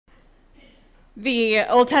The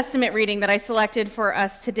Old Testament reading that I selected for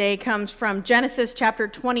us today comes from Genesis chapter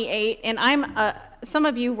 28, and some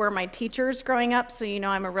of you were my teachers growing up, so you know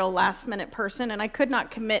I'm a real last-minute person, and I could not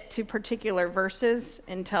commit to particular verses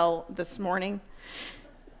until this morning.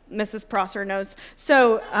 Mrs. Prosser knows.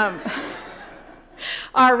 So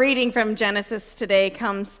our reading from Genesis today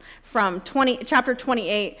comes from chapter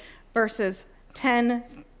 28, verses 10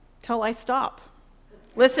 till I stop.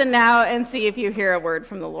 Listen now and see if you hear a word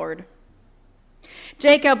from the Lord.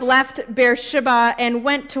 Jacob left Beersheba and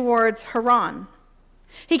went towards Haran.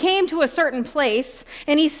 He came to a certain place,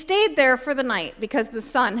 and he stayed there for the night because the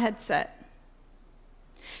sun had set.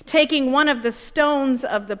 Taking one of the stones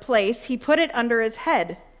of the place, he put it under his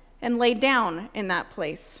head and lay down in that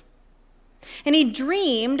place. And he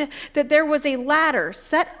dreamed that there was a ladder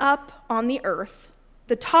set up on the earth,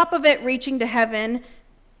 the top of it reaching to heaven,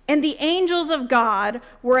 and the angels of God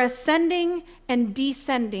were ascending and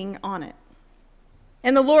descending on it.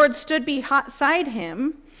 And the Lord stood beside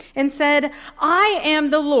him and said, I am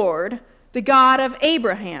the Lord, the God of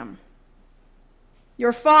Abraham,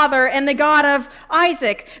 your father, and the God of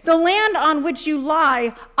Isaac. The land on which you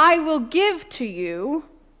lie, I will give to you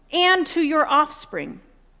and to your offspring.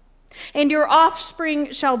 And your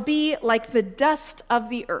offspring shall be like the dust of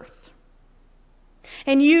the earth.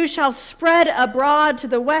 And you shall spread abroad to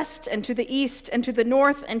the west and to the east and to the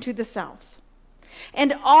north and to the south.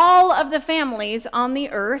 And all of the families on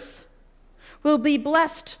the earth will be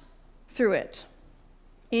blessed through it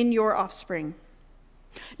in your offspring.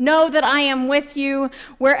 Know that I am with you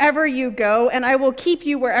wherever you go, and I will keep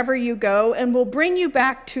you wherever you go, and will bring you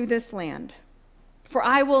back to this land. For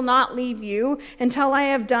I will not leave you until I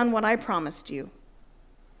have done what I promised you.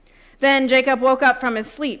 Then Jacob woke up from his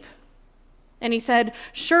sleep, and he said,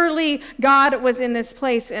 surely God was in this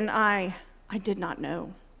place, and I did not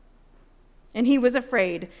know. And he was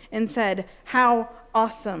afraid and said, how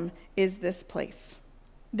awesome is this place?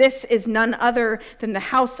 This is none other than the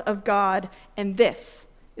house of God, and this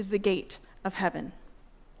is the gate of heaven.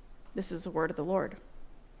 This is the word of the Lord.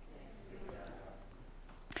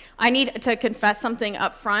 I need to confess something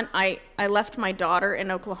up front. I left my daughter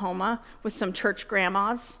in Oklahoma with some church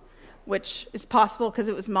grandmas, which is possible because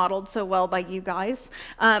it was modeled so well by you guys.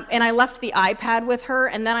 And I left the iPad with her,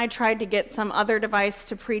 and then I tried to get some other device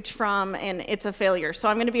to preach from, and it's a failure. So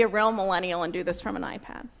I'm going to be a real millennial and do this from an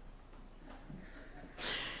iPad.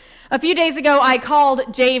 A few days ago, I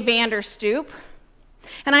called Jay Vanderstoop,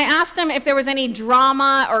 and I asked him if there was any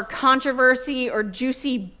drama or controversy or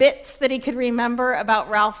juicy bits that he could remember about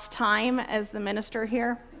Ralph's time as the minister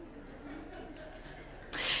here.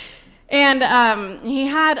 And he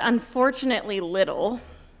had, unfortunately, little.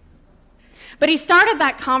 But he started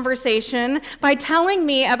that conversation by telling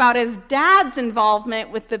me about his dad's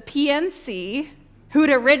involvement with the PNC, who'd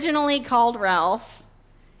originally called Ralph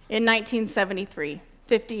in 1973,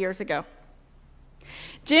 50 years ago.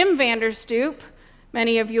 Jim Vanderstoop,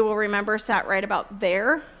 many of you will remember, sat right about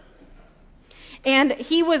there. And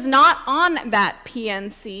he was not on that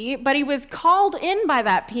PNC, but he was called in by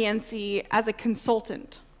that PNC as a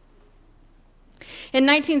consultant. In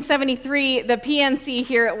 1973, the PNC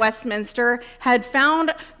here at Westminster had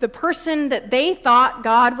found the person that they thought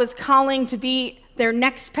God was calling to be their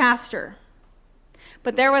next pastor.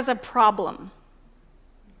 But there was a problem.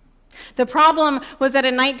 The problem was that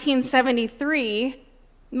in 1973,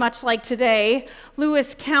 much like today,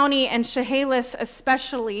 Lewis County and Chehalis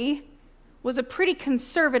especially was a pretty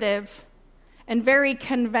conservative and very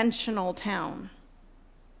conventional town.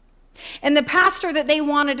 And the pastor that they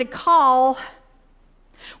wanted to call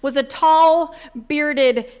was a tall,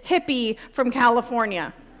 bearded hippie from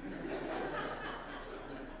California.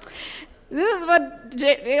 This is what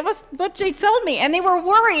Jake told me. And they were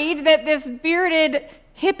worried that this bearded,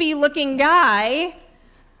 hippie-looking guy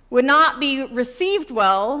would not be received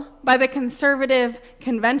well by the conservative,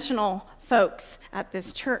 conventional folks at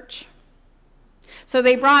this church. So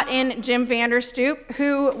they brought in Jim Vanderstoop,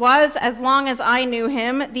 who was, as long as I knew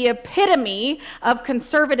him, the epitome of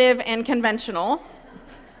conservative and conventional.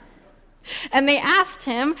 And they asked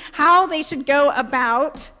him how they should go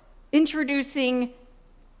about introducing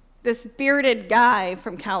this bearded guy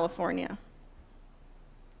from California.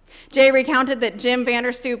 Jay recounted that Jim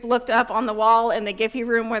Vanderstoop looked up on the wall in the Giffey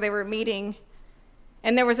room where they were meeting,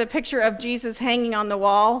 and there was a picture of Jesus hanging on the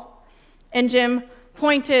wall, and Jim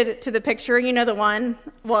pointed to the picture, you know the one,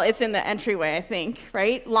 well, it's in the entryway, I think,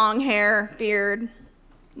 right? Long hair, beard,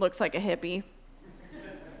 looks like a hippie.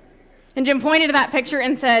 And Jim pointed to that picture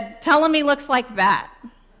and said, tell him he looks like that.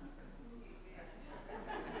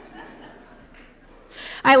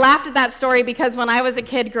 I laughed at that story because when I was a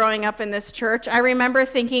kid growing up in this church, I remember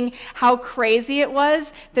thinking how crazy it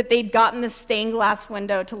was that they'd gotten the stained glass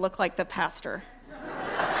window to look like the pastor.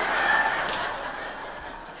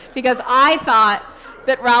 Because I thought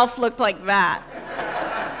that Ralph looked like that.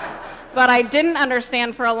 But I didn't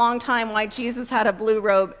understand for a long time why Jesus had a blue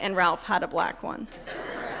robe and Ralph had a black one.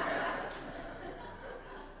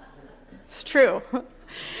 It's true.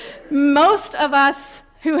 Most of us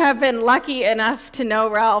who have been lucky enough to know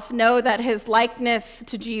Ralph know that his likeness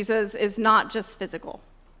to Jesus is not just physical.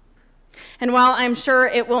 And while I'm sure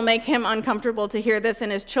it will make him uncomfortable to hear this,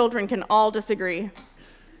 and his children can all disagree,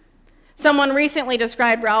 someone recently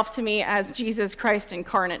described Ralph to me as Jesus Christ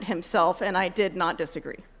incarnate himself, and I did not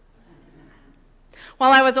disagree.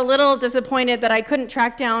 While I was a little disappointed that I couldn't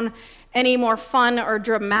track down any more fun or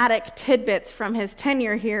dramatic tidbits from his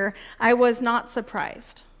tenure here, I was not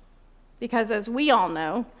surprised. Because as we all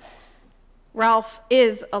know, Ralph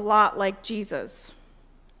is a lot like Jesus.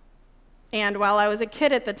 And while I was a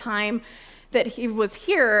kid at the time that he was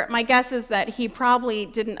here, my guess is that he probably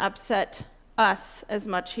didn't upset us as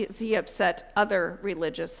much as he upset other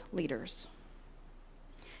religious leaders.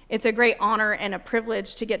 It's a great honor and a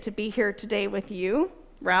privilege to get to be here today with you,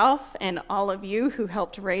 Ralph, and all of you who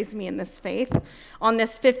helped raise me in this faith on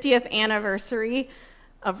this 50th anniversary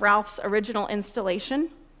of Ralph's original installation.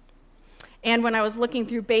 And when I was looking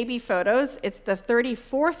through baby photos, it's the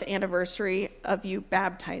 34th anniversary of you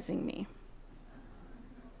baptizing me.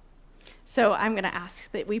 So I'm going to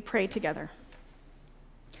ask that we pray together.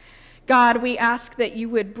 God, we ask that you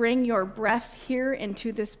would bring your breath here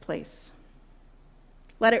into this place.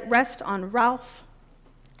 Let it rest on Ralph.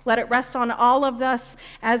 Let it rest on all of us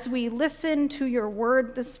as we listen to your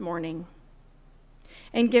word this morning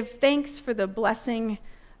and give thanks for the blessing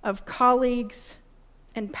of colleagues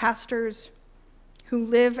and pastors who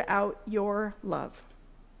live out your love.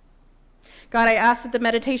 God, I ask that the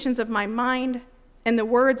meditations of my mind and the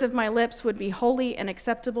words of my lips would be holy and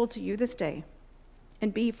acceptable to you this day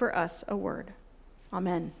and be for us a word.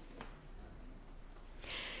 Amen.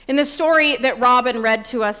 In the story that Robin read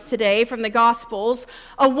to us today from the Gospels,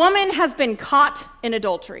 a woman has been caught in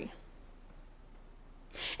adultery.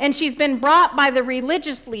 And she's been brought by the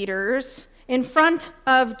religious leaders in front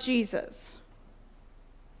of Jesus.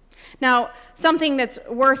 Now, something that's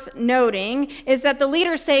worth noting is that the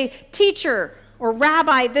leaders say, "Teacher," or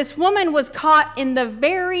 "Rabbi, this woman was caught in the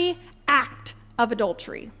very act of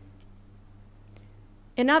adultery."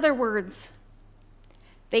 In other words,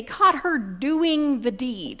 they caught her doing the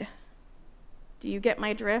deed. Do you get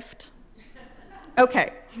my drift?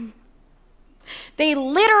 Okay. They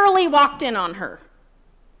literally walked in on her.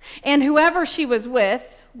 And whoever she was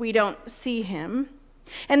with, we don't see him,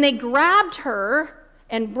 and they grabbed her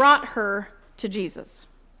and brought her to Jesus.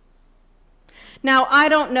 Now, I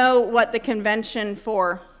don't know what the convention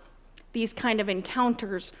for these kind of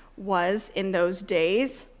encounters was in those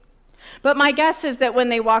days, but my guess is that when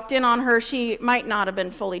they walked in on her, she might not have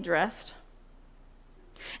been fully dressed.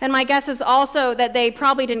 And my guess is also that they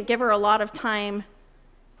probably didn't give her a lot of time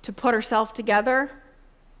to put herself together,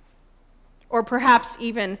 or perhaps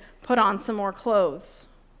even put on some more clothes.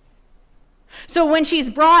 So when she's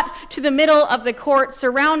brought to the middle of the court,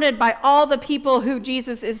 surrounded by all the people who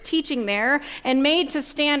Jesus is teaching there, and made to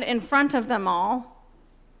stand in front of them all,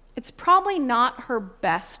 it's probably not her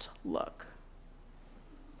best look.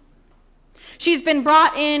 She's been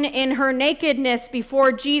brought in her nakedness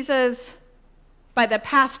before Jesus by the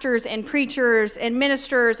pastors and preachers and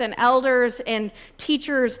ministers and elders and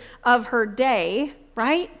teachers of her day,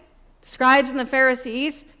 right? The scribes and the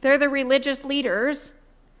Pharisees, they're the religious leaders.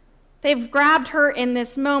 They've grabbed her in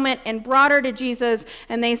this moment and brought her to Jesus,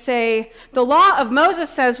 and they say, "The law of Moses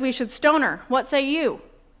says we should stone her. What say you?"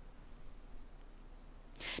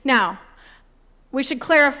 Now, we should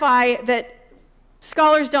clarify that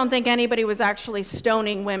scholars don't think anybody was actually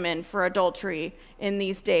stoning women for adultery in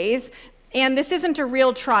these days. And this isn't a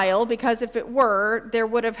real trial, because if it were, there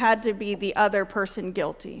would have had to be the other person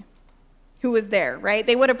guilty who was there, right?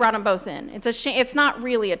 They would have brought them both in. It's not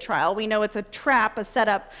really a trial. We know it's a trap, a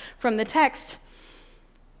setup from the text.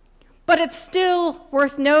 But it's still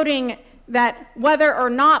worth noting that whether or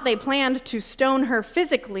not they planned to stone her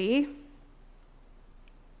physically,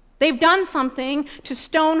 they've done something to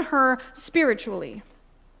stone her spiritually.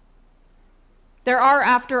 There are,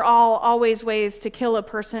 after all, always ways to kill a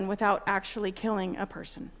person without actually killing a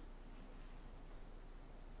person.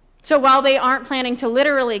 So while they aren't planning to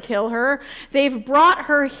literally kill her, they've brought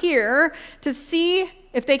her here to see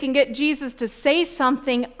if they can get Jesus to say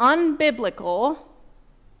something unbiblical,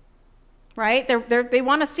 right? They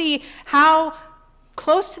want to see how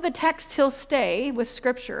Close to the text he'll stay with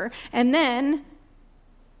Scripture, and then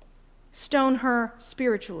stone her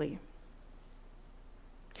spiritually.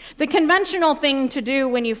 The conventional thing to do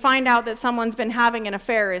when you find out that someone's been having an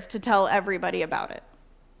affair is to tell everybody about it,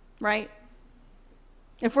 right?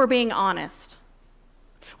 If we're being honest,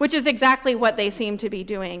 which is exactly what they seem to be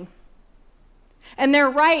doing. And they're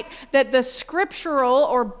right that the scriptural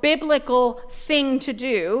or biblical thing to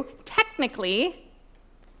do, technically,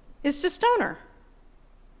 is to stone her.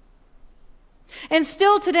 And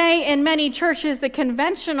still today in many churches, the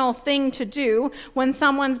conventional thing to do when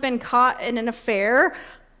someone's been caught in an affair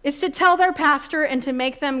is to tell their pastor and to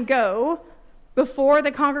make them go before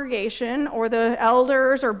the congregation or the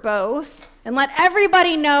elders or both and let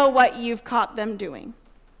everybody know what you've caught them doing.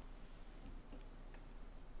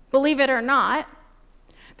 Believe it or not,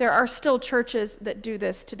 there are still churches that do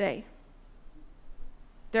this today.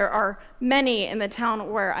 There are many in the town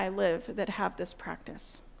where I live that have this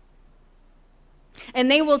practice. And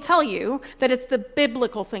they will tell you that it's the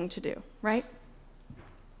biblical thing to do, right?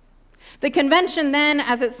 The convention then,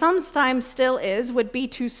 as it sometimes still is, would be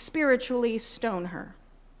to spiritually stone her.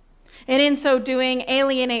 And in so doing,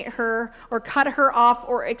 alienate her or cut her off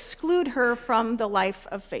or exclude her from the life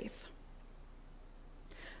of faith.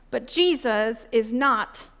 But Jesus is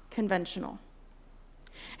not conventional.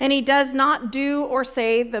 And he does not do or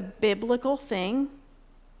say the biblical thing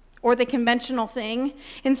or the conventional thing.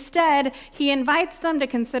 Instead, he invites them to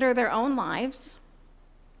consider their own lives.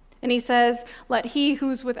 And he says, "Let he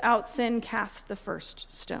who's without sin cast the first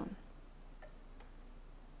stone."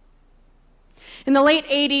 In the late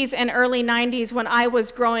 80s and early 90s, when I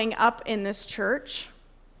was growing up in this church,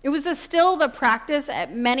 it was still the practice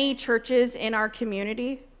at many churches in our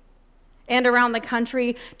community and around the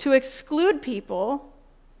country to exclude people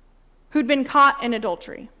who'd been caught in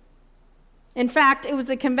adultery. In fact, it was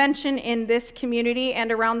a convention in this community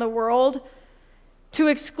and around the world to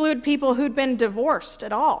exclude people who'd been divorced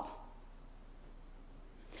at all.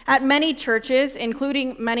 At many churches,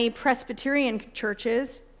 including many Presbyterian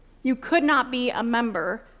churches, you could not be a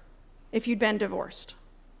member if you'd been divorced.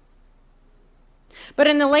 But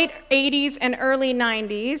in the late 80s and early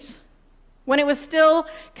 90s, when it was still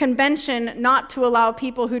convention not to allow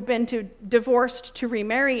people who'd been divorced to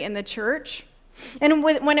remarry in the church, and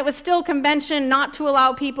when it was still convention not to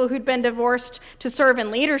allow people who'd been divorced to serve in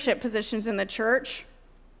leadership positions in the church,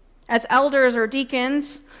 as elders or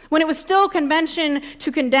deacons, when it was still convention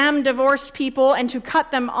to condemn divorced people and to cut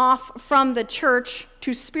them off from the church,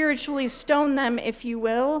 to spiritually stone them, if you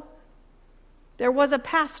will, there was a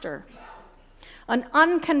pastor, an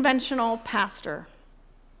unconventional pastor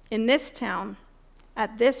in this town,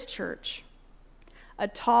 at this church, a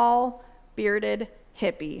tall, bearded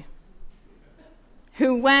hippie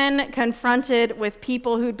who, when confronted with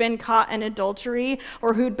people who'd been caught in adultery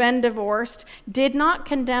or who'd been divorced, did not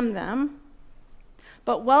condemn them,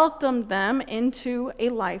 but welcomed them into a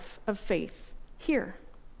life of faith here.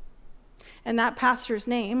 And that pastor's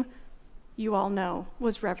name, you all know,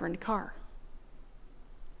 was Reverend Carr.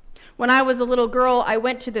 When I was a little girl, I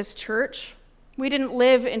went to this church. We didn't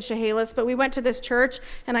live in Chehalis, but we went to this church,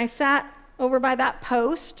 and I sat over by that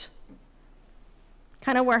post,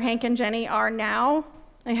 kind of where Hank and Jenny are now.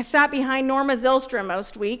 I sat behind Norma Zylstra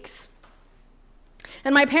most weeks.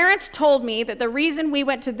 And my parents told me that the reason we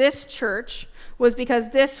went to this church was because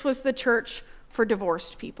this was the church for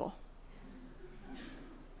divorced people.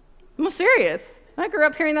 I'm serious. I grew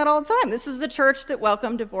up hearing that all the time. This is the church that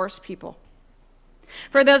welcomed divorced people.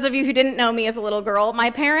 For those of you who didn't know me as a little girl, my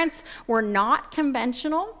parents were not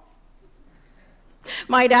conventional.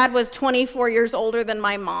 My dad was 24 years older than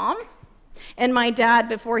my mom, and my dad,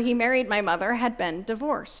 before he married my mother, had been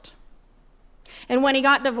divorced. And when he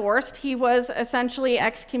got divorced, he was essentially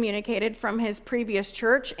excommunicated from his previous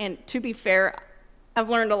church. And to be fair, I've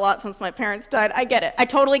learned a lot since my parents died. I get it. I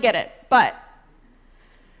totally get it. But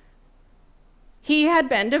he had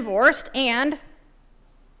been divorced, and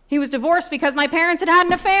he was divorced because my parents had had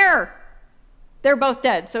an affair. They're both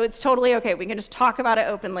dead, so it's totally okay. We can just talk about it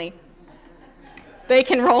openly. They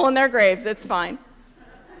can roll in their graves. It's fine.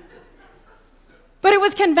 But it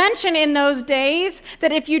was convention in those days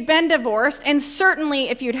that if you'd been divorced, and certainly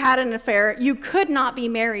if you'd had an affair, you could not be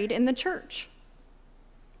married in the church.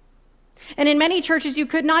 And in many churches, you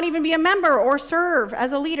could not even be a member or serve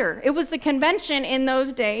as a leader. It was the convention in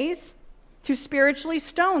those days to spiritually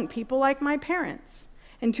stone people like my parents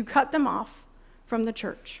and to cut them off from the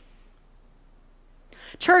church.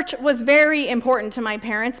 Church was very important to my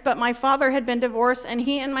parents, but my father had been divorced, and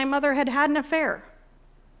he and my mother had had an affair.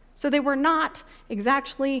 So they were not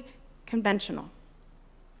exactly conventional.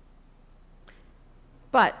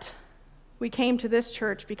 But we came to this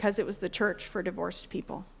church because it was the church for divorced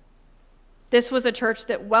people. This was a church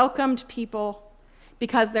that welcomed people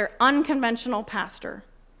because their unconventional pastor,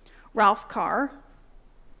 Ralph Carr,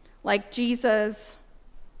 like Jesus,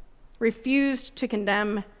 refused to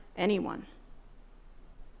condemn anyone,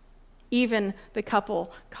 even the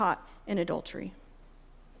couple caught in adultery.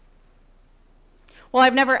 Well,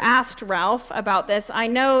 I've never asked Ralph about this. I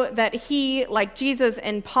know that he, like Jesus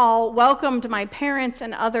and Paul, welcomed my parents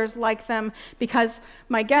and others like them because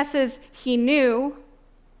my guess is he knew,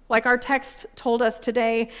 like our text told us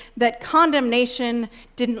today, that condemnation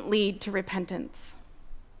didn't lead to repentance.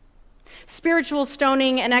 Spiritual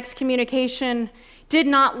stoning and excommunication did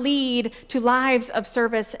not lead to lives of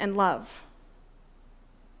service and love.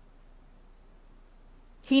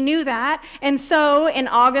 He knew that, and so in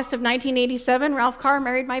August of 1987, Ralph Carr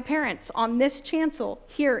married my parents on this chancel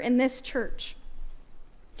here in this church.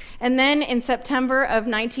 And then in September of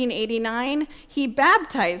 1989, he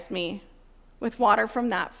baptized me with water from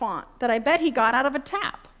that font that I bet he got out of a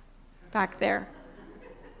tap back there.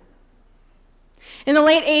 In the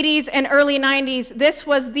late 80s and early 90s, this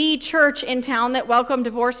was the church in town that welcomed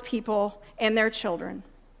divorced people and their children.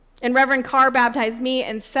 And Reverend Carr baptized me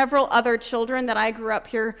and several other children that I grew up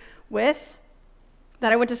here with,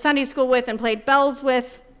 that I went to Sunday school with and played bells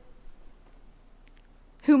with,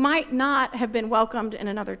 who might not have been welcomed in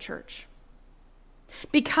another church.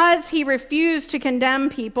 Because he refused to condemn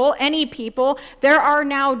people, any people, there are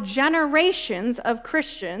now generations of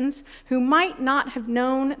Christians who might not have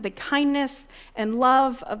known the kindness and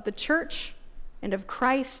love of the church and of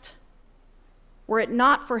Christ were it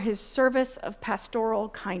not for his service of pastoral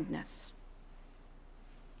kindness.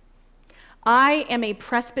 I am a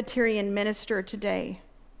Presbyterian minister today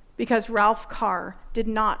because Ralph Carr did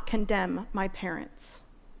not condemn my parents.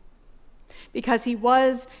 Because he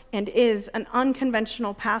was and is an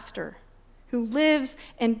unconventional pastor who lives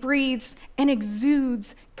and breathes and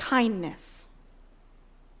exudes kindness.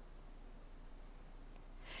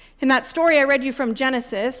 In that story I read you from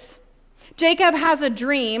Genesis, Jacob has a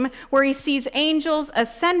dream where he sees angels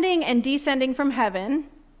ascending and descending from heaven.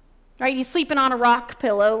 Right? He's sleeping on a rock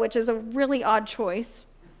pillow, which is a really odd choice.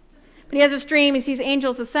 But he has this dream, he sees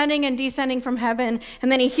angels ascending and descending from heaven,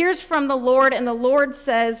 and then he hears from the Lord, and the Lord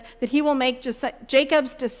says that he will make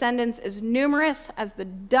Jacob's descendants as numerous as the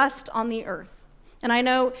dust on the earth. And I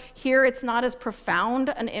know here it's not as profound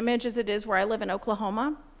an image as it is where I live in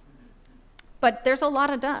Oklahoma, but there's a lot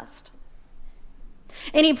of dust.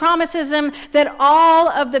 And he promises them that all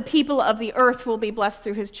of the people of the earth will be blessed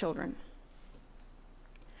through his children.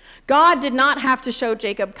 God did not have to show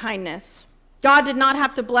Jacob kindness. God did not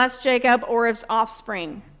have to bless Jacob or his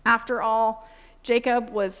offspring. After all, Jacob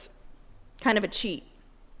was kind of a cheat.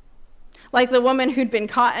 Like the woman who'd been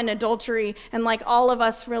caught in adultery, and like all of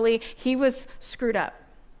us really, he was screwed up.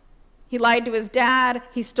 He lied to his dad,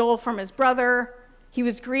 he stole from his brother, he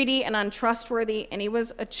was greedy and untrustworthy, and he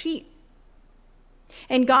was a cheat.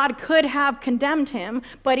 And God could have condemned him,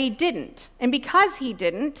 but he didn't. And because he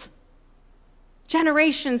didn't,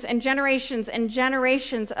 generations and generations and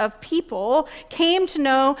generations of people came to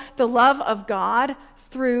know the love of God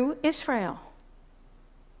through Israel.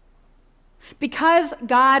 Because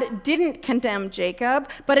God didn't condemn Jacob,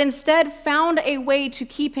 but instead found a way to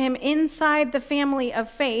keep him inside the family of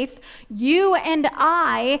faith, you and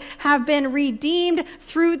I have been redeemed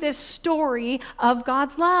through this story of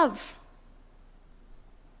God's love.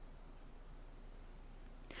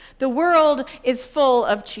 The world is full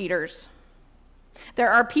of cheaters.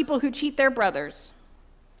 There are people who cheat their brothers,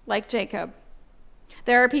 like Jacob.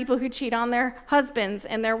 There are people who cheat on their husbands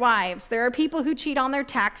and their wives. There are people who cheat on their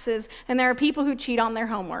taxes, and there are people who cheat on their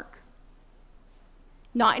homework.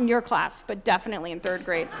 Not in your class, but definitely in third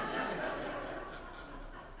grade.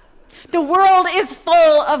 The world is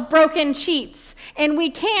full of broken cheats, and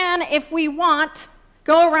we can, if we want,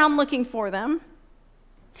 go around looking for them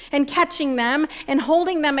and catching them and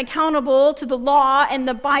holding them accountable to the law and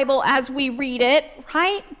the Bible as we read it,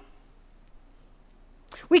 right?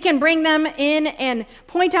 We can bring them in and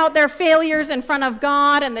point out their failures in front of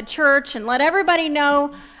God and the church and let everybody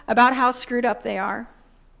know about how screwed up they are.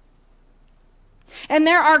 And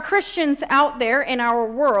there are Christians out there in our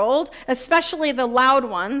world, especially the loud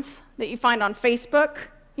ones that you find on Facebook,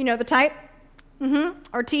 you know the type,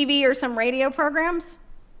 or TV or some radio programs.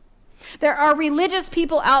 There are religious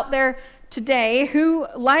people out there today who,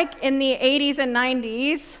 like in the 80s and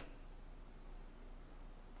 90s,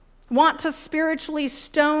 want to spiritually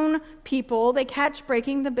stone people they catch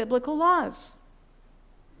breaking the biblical laws.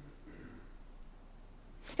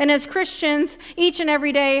 And as Christians, each and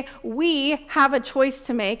every day, we have a choice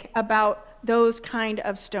to make about those kind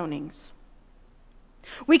of stonings.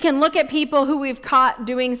 We can look at people who we've caught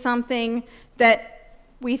doing something that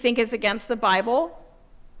we think is against the Bible,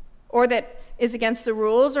 or that is against the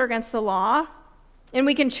rules or against the law, and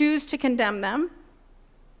we can choose to condemn them.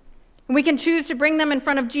 And we can choose to bring them in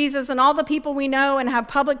front of Jesus and all the people we know and have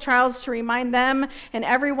public trials to remind them and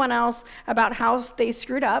everyone else about how they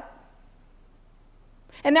screwed up.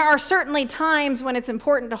 And there are certainly times when it's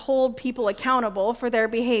important to hold people accountable for their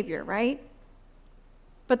behavior, right?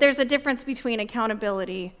 But there's a difference between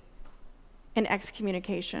accountability and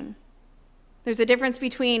excommunication. There's a difference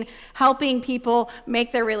between helping people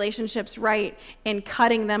make their relationships right and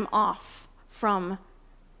cutting them off from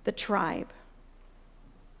the tribe.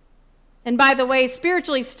 And by the way,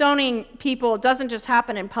 spiritually stoning people doesn't just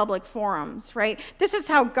happen in public forums, right? This is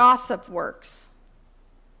how gossip works.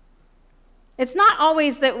 It's not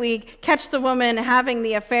always that we catch the woman having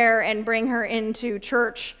the affair and bring her into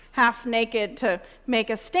church half naked to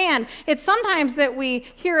make a stand. It's sometimes that we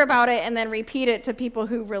hear about it and then repeat it to people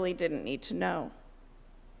who really didn't need to know.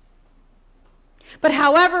 But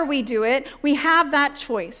however we do it, we have that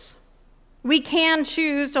choice. We can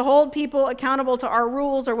choose to hold people accountable to our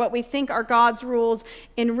rules or what we think are God's rules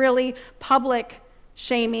in really public,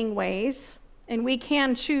 shaming ways, and we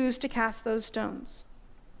can choose to cast those stones.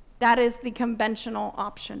 That is the conventional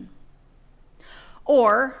option.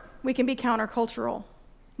 Or we can be countercultural.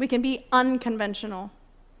 We can be unconventional.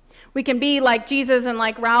 We can be like Jesus and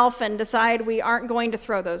like Ralph and decide we aren't going to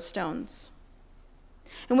throw those stones.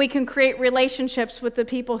 And we can create relationships with the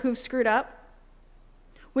people who've screwed up.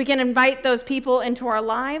 We can invite those people into our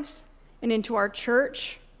lives and into our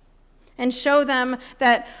church and show them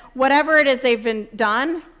that whatever it is they've been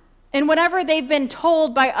done and whatever they've been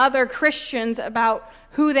told by other Christians about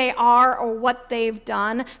who they are or what they've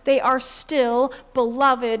done, they are still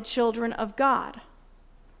beloved children of God,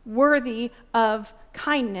 worthy of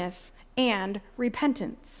kindness and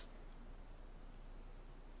repentance.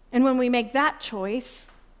 And when we make that choice,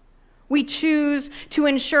 we choose to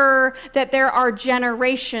ensure that there are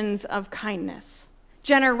generations of kindness,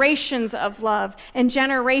 generations of love, and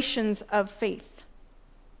generations of faith.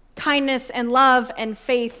 Kindness and love and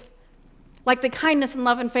faith, like the kindness and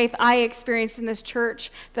love and faith I experienced in this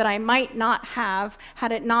church that I might not have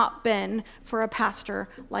had it not been for a pastor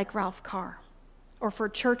like Ralph Carr or for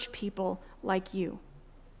church people like you.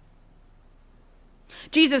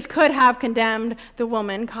 Jesus could have condemned the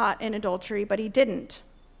woman caught in adultery, but he didn't.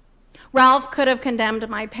 Ralph could have condemned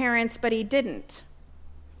my parents, but he didn't.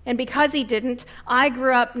 And because he didn't, I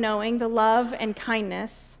grew up knowing the love and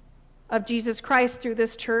kindness of Jesus Christ through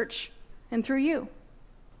this church and through you.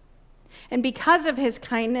 And because of his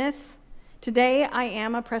kindness, today I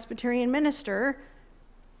am a Presbyterian minister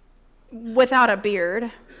without a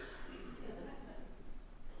beard.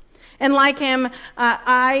 And like him,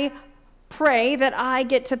 I pray that I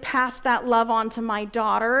get to pass that love on to my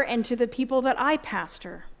daughter and to the people that I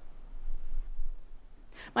pastor.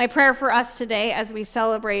 My prayer for us today as we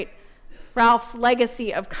celebrate Ralph's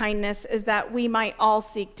legacy of kindness is that we might all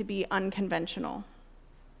seek to be unconventional.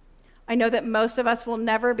 I know that most of us will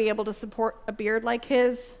never be able to support a beard like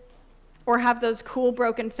his or have those cool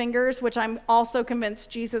broken fingers, which I'm also convinced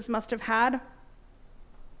Jesus must have had.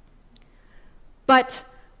 But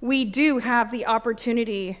we do have the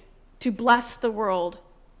opportunity to bless the world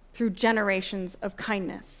through generations of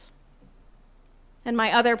kindness. And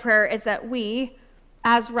my other prayer is that we,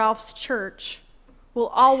 as Ralph's church, will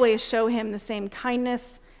always show him the same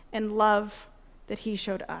kindness and love that he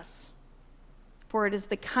showed us. For it is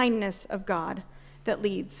the kindness of God that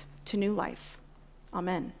leads to new life.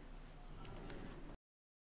 Amen.